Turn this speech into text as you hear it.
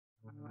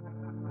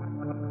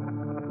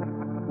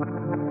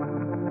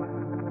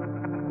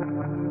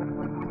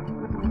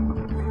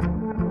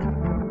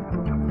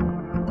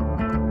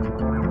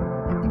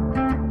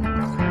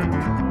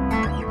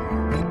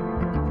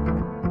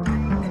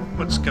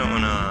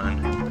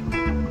on?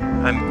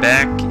 I'm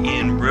back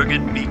in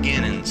Rugged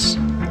Beginnings,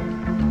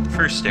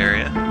 first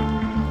area,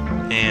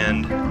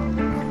 and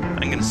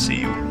I'm gonna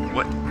see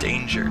what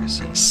dangers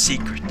and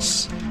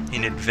secrets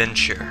and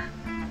adventure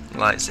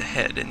lies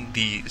ahead in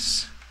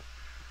these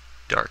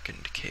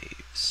darkened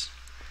caves.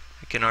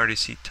 I can already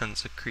see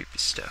tons of creepy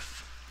stuff.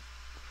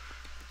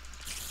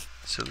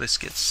 So this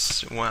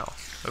gets, wow,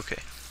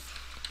 okay.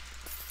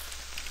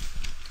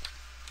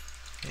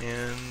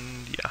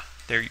 And yeah,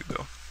 there you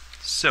go.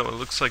 So it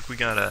looks like we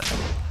got a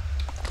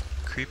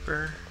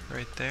creeper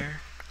right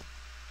there.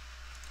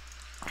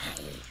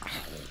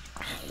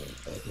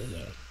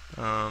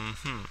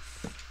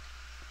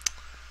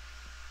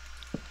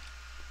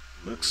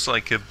 Looks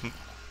like a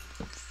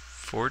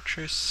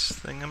fortress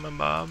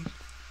thingamabob.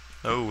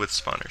 Oh, with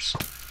spawners.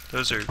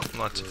 Those are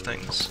lots of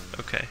things.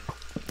 Okay.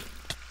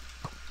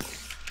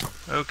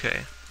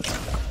 Okay.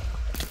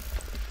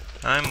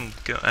 I'm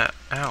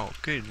ow,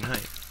 good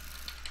night.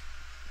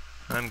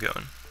 I'm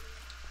going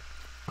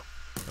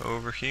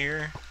over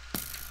here.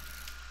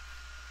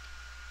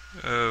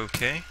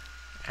 Okay.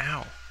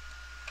 Ow.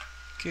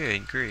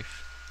 Good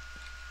grief.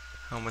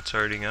 Helmet's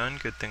already gone.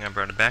 Good thing I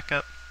brought it back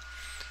up.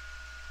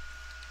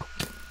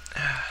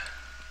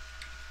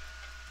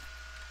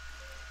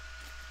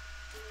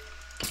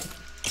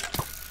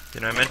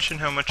 Did I mention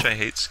how much I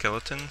hate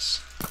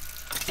skeletons?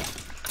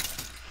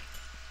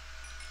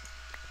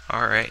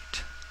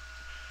 Alright.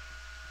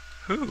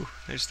 Whew,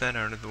 there's that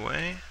out of the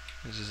way.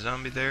 There's a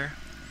zombie there.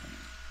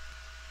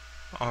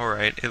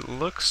 Alright, it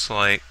looks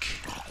like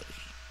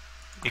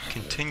it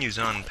continues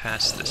on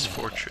past this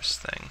fortress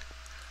thing.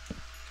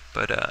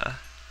 But,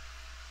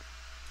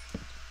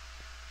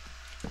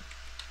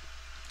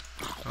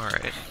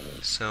 alright,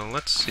 so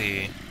let's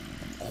see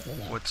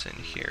what's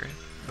in here.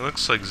 It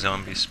looks like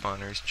zombie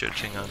spawners,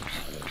 judging on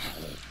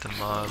the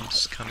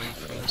mobs coming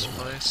from this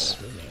place.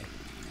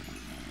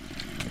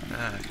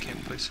 Ah, I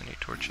can't place any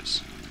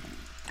torches.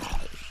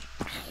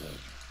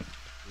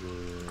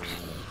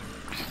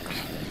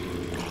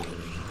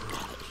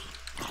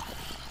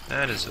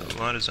 That is a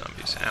lot of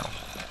zombies. Ow.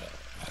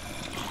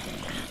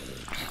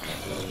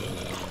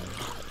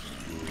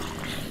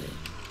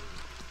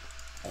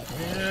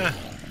 Yeah,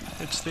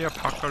 it's the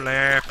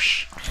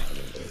apocalypse.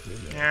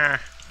 Yeah.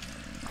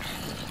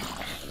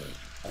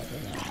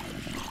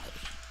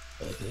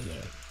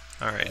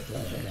 Alright.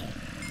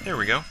 There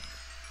we go.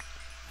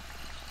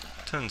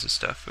 Tons of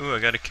stuff. Ooh, I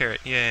got a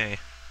carrot. Yay.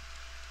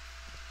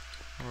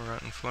 More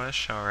rotten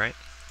flesh. Alright.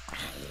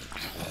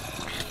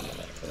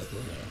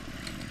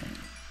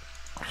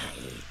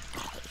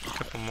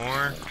 Couple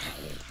more.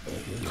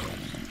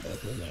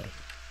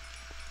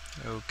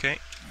 Okay.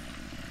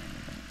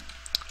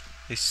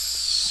 They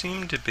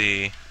seem to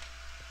be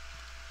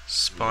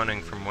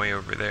spawning from way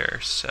over there,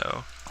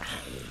 so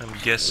I'm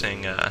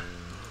guessing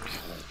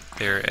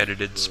they're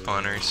edited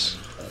spawners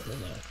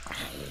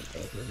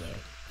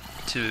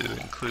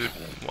to include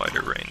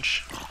wider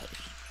range.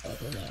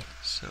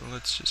 So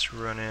let's just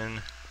run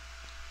in,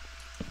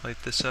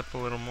 light this up a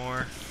little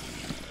more,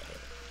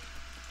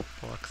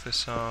 block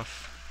this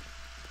off,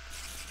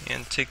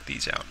 and take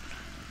these out.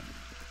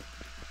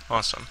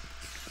 Awesome.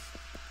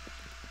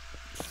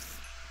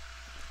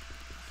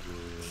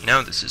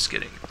 Now this is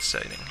getting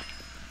exciting.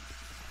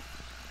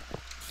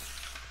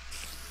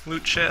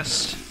 Loot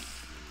chest.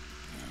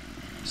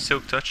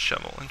 Silk touch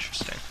shovel,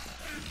 interesting.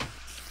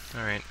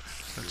 Alright,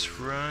 let's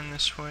run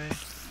this way.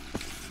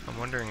 I'm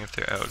wondering if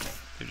they're out.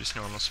 They're just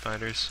normal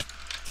spiders.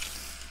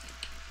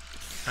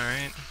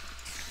 Alright.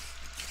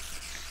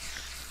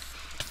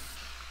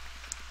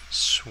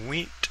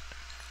 Sweet.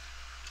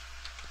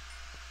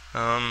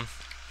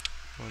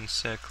 One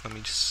sec, let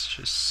me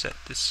just set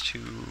this to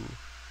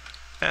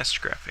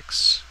fast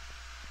graphics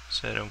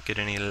so I don't get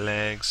any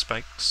lag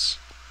spikes.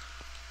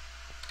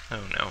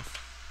 Oh no.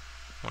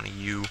 One of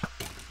you.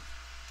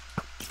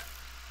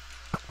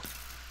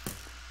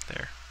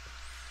 There.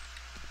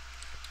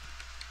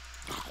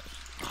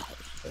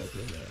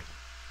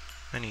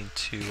 I need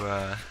to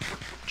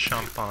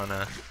chomp on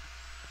a...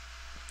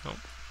 Oh.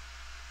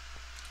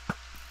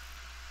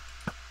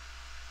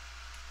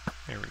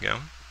 There we go.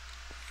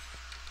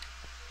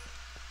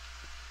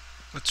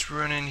 Let's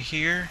run in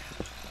here.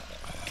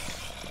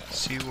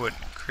 See what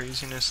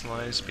craziness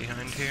lies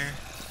behind here.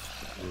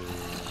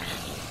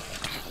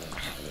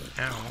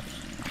 Ow.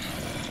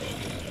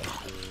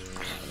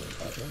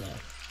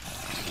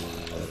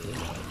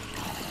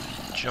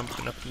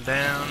 Jumping up and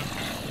down.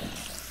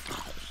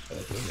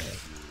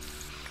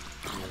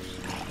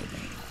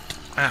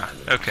 Ah,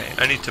 okay.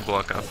 I need to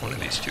block off one of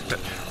these two.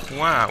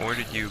 Wow, where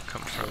did you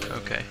come from?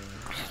 Okay.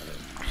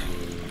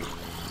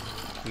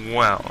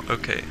 Wow,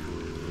 okay.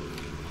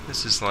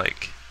 This is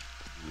like...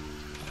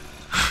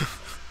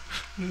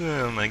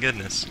 oh my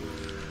goodness.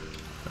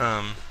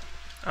 I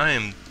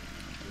am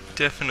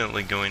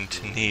definitely going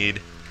to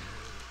need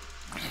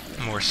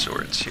more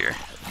swords here,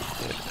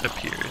 it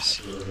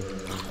appears.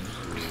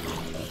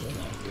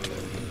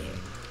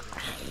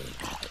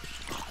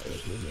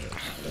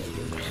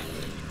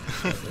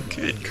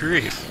 Good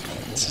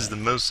grief. This is the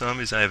most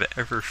zombies I have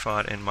ever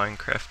fought in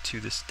Minecraft to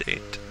this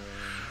date.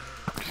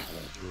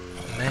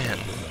 Man.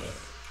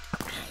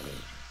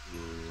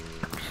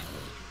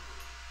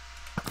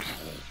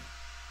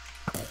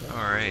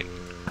 Alright.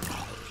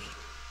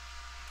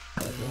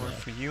 More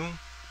for you.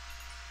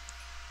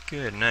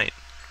 Good night.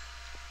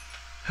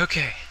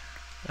 Okay.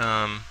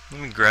 Let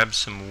me grab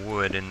some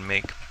wood and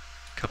make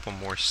a couple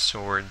more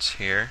swords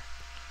here.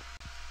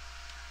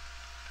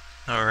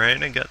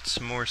 Alright, I got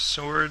some more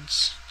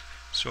swords.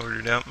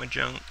 Sorted out my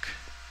junk.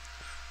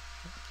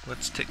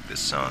 Let's take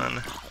this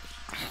on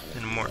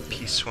in a more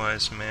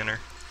piecewise manner.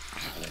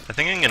 I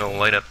think I'm gonna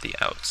light up the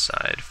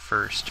outside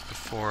first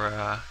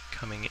before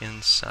coming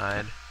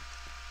inside.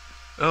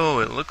 Oh,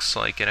 it looks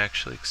like it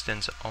actually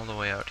extends all the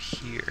way out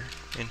here.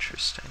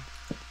 Interesting.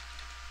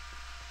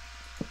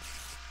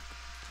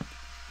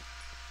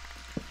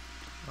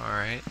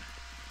 Alright.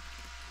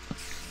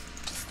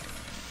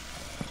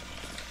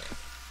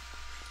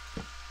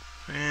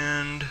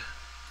 And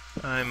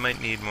I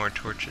might need more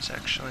torches,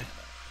 actually.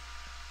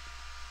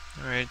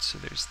 Alright, so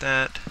there's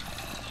that.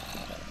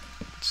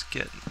 Let's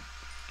get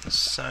the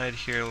side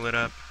here lit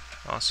up.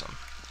 Awesome.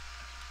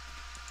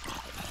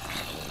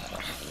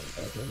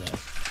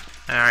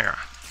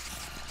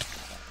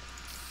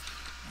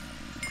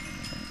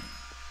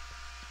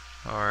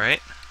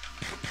 Alright.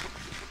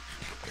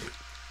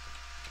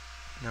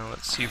 Now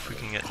let's see if we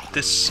can get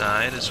this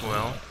side as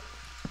well.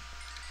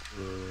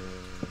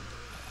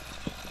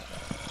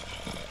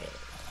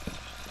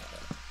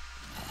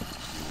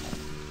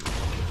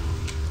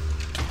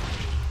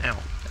 Ow.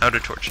 Out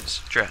of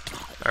torches. Drat.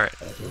 Alright.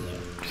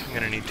 I'm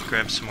gonna need to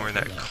grab some more of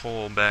that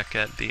coal back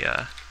at the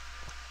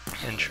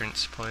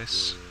entrance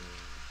place.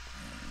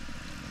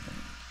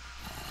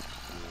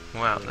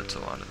 Wow, that's a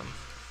lot of them.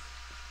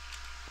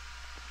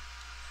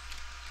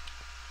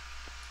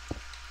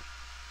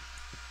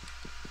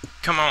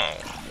 Come on!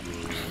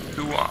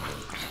 Hoo-ah!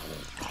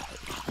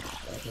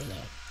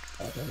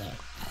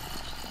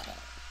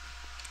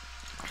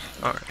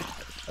 Alright.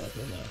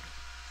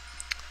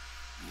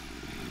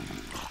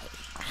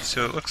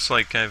 So it looks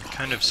like I've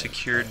kind of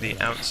secured the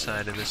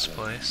outside of this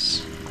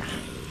place.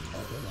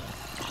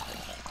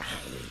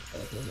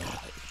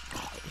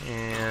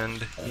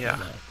 And, yeah.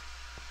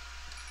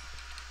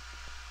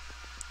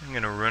 I'm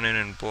gonna run in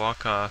and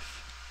block off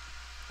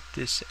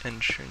this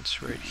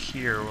entrance right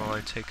here while I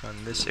take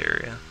on this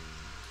area.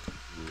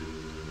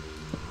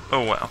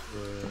 Oh wow.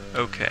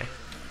 Okay.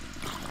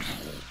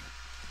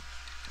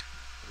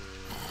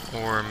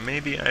 Or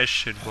maybe I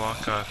should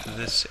block off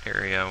this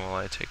area while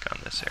I take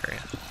on this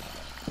area.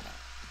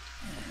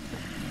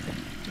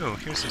 Oh,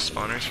 here's the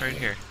spawners right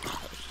here.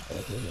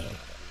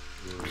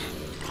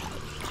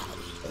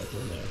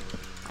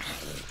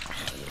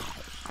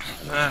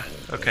 Ah,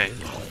 okay.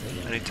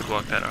 I need to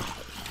block that off.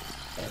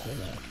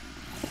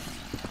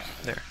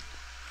 There.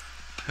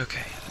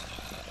 Okay.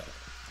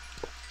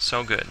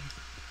 So good.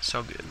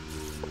 So good.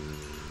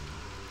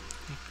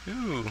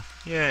 Ooh,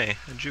 yay,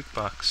 a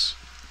jukebox.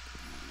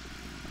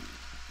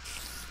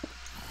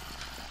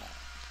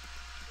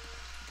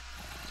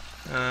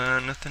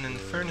 Nothing in the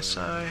furnace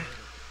eye.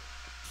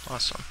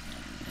 Awesome.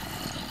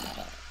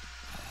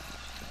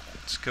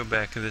 Let's go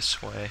back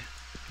this way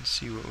and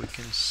see what we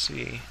can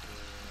see.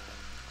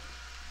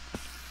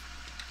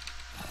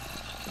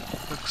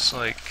 Looks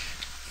like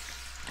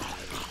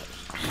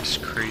this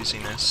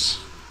craziness.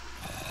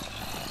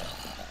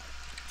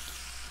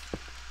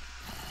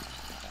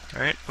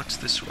 Alright, what's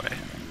this way?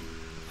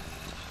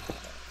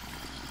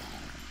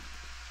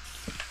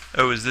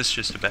 Oh, is this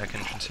just a back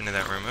entrance into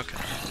that room? Okay.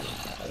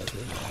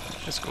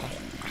 That's cool.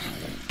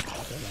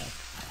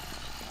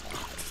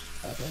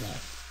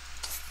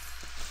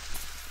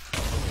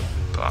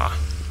 Bah.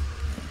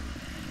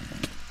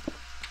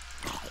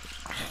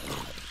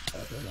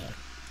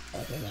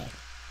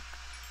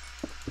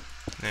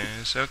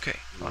 There's okay.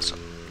 Awesome.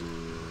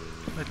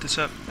 Light this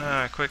up.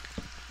 Ah, quick.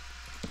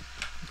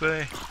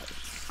 Play.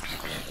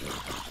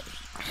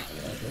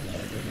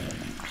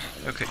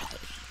 Okay.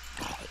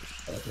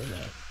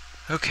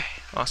 Okay,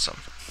 awesome.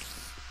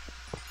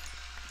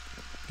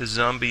 The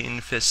zombie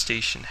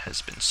infestation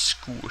has been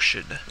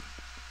squished.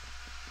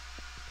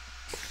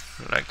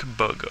 Like a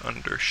bug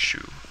under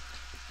shoe.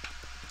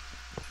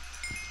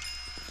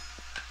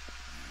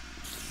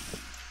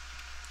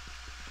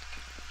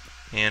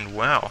 And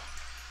wow,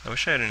 I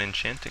wish I had an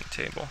enchanting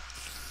table.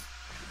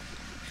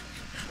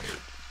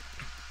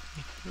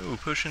 Ooh,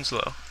 potion's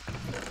low.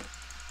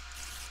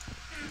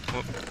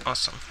 Oh,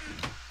 awesome.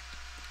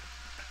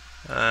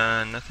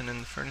 Nothing in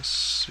the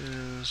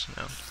furnaces?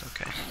 No,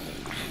 okay.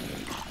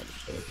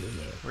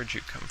 Where'd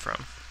you come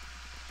from?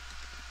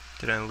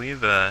 Did I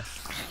leave a...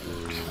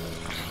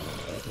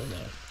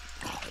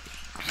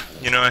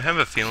 You know, I have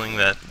a feeling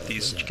that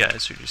these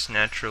guys are just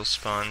natural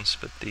spawns,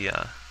 but the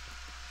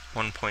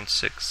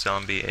 1.6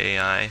 zombie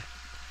AI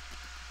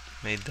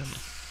made them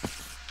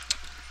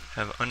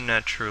have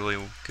unnaturally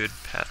good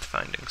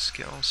pathfinding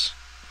skills.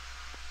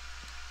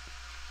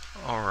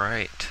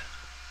 Alright.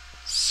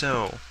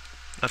 So,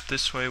 up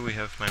this way we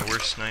have my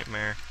worst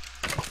nightmare.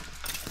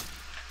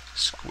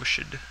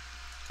 squished.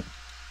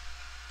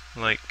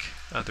 Like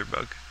other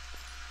bug.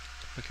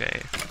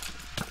 Okay.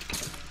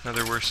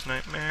 Another worst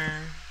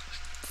nightmare.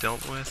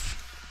 Dealt with.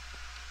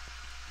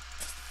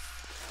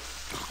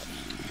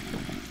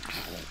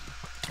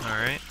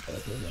 Alright.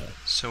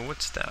 So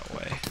what's that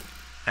way?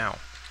 Ow.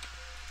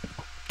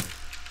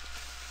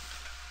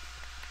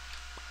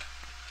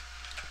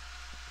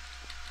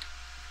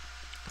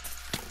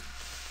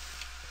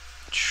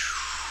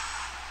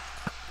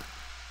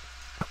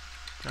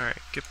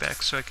 Alright, get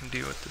back so I can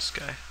deal with this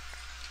guy.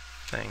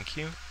 Thank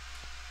you.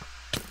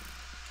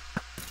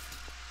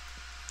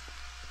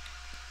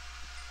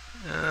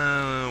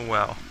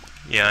 Well.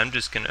 Yeah, I'm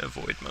just gonna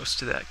avoid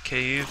most of that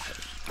cave.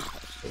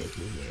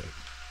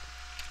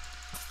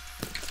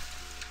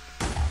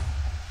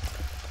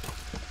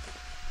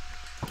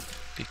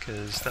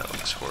 Because that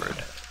looks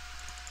horrid.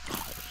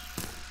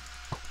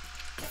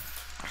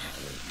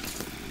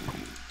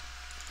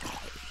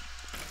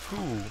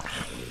 Ooh.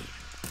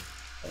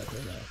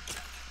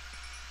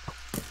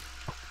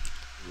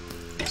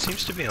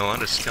 Seems to be a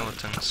lot of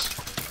skeletons.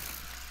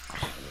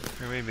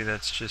 Or maybe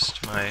that's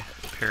just my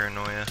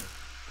paranoia.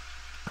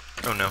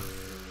 Oh no.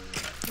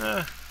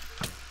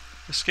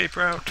 Escape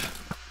route.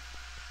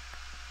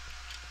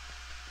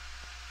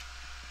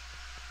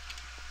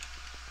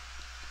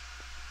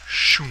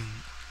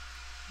 Shoom.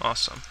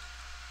 Awesome.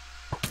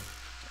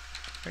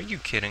 Are you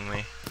kidding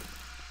me?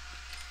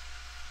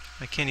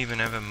 I can't even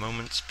have a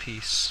moment's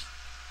peace.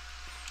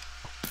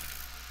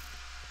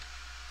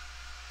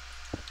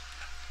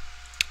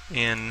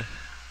 And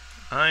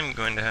I'm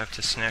going to have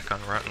to snack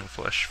on rotten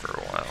flesh for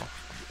a while,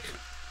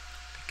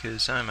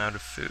 because I'm out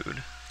of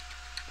food.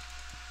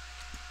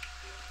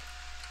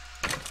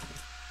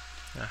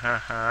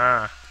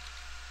 Ahaha.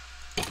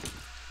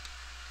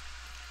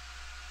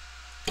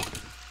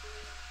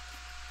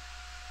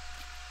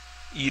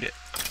 Eat it.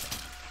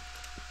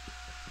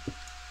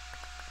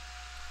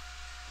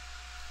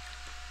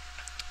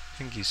 I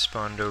think he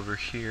spawned over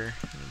here.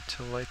 I need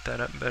to light that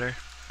up better.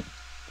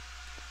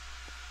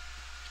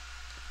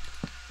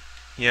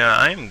 Yeah,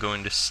 I am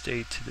going to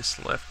stay to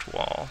this left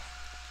wall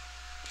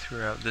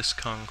throughout this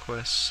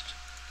conquest.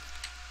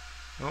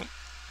 Oh.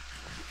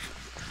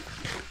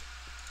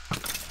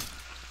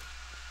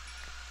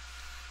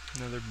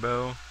 Another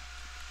bow.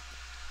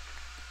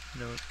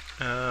 No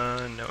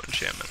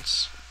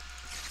enchantments.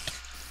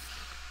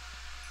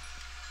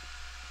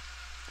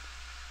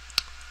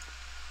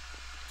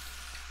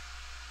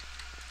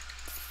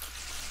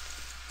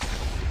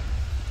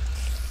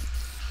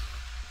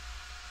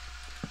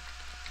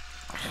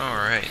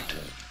 Alright.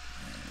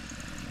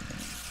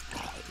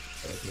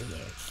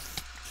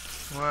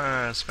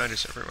 Wow,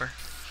 spiders everywhere.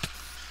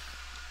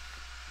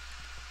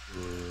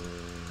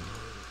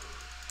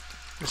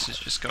 This is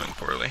just going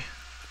poorly.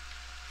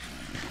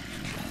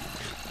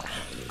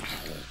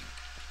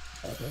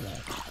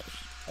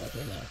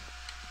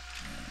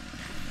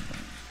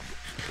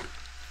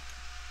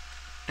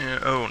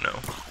 Oh no.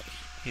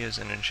 He has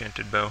an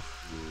enchanted bow.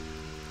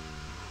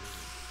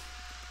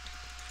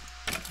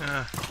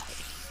 Ah.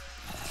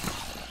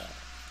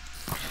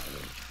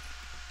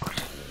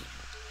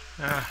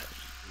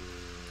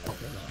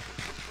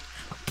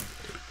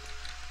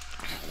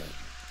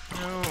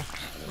 No,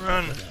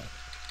 run.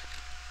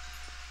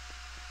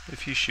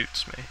 If he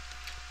shoots me,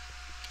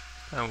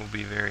 I will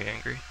be very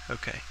angry.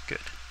 Okay, good.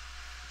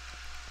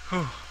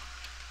 Whew.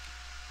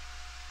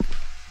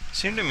 I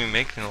seem to be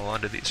making a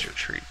lot of these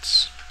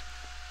retreats.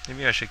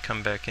 Maybe I should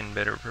come back in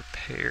better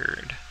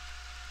prepared.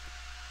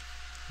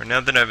 Or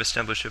now that I've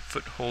established a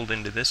foothold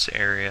into this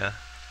area,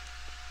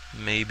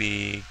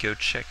 maybe go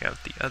check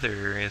out the other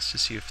areas to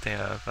see if they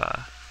have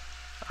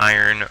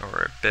iron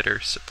or better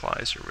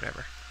supplies or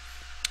whatever.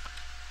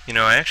 You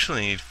know, I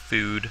actually need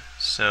food,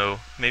 so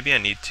maybe I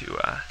need to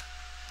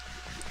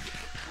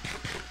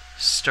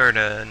start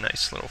a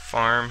nice little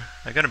farm.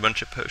 I got a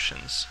bunch of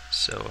potions,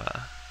 so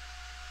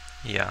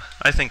yeah,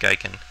 I think I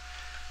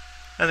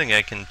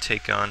can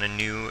take on a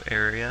new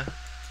area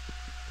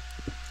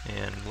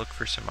and look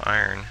for some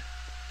iron,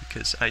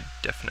 because I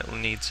definitely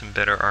need some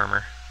better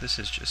armor. This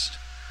is just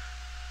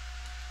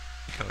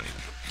going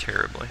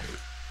terribly.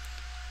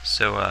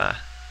 So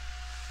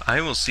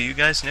I will see you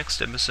guys next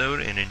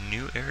episode in a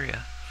new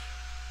area.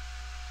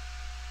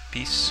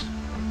 Peace.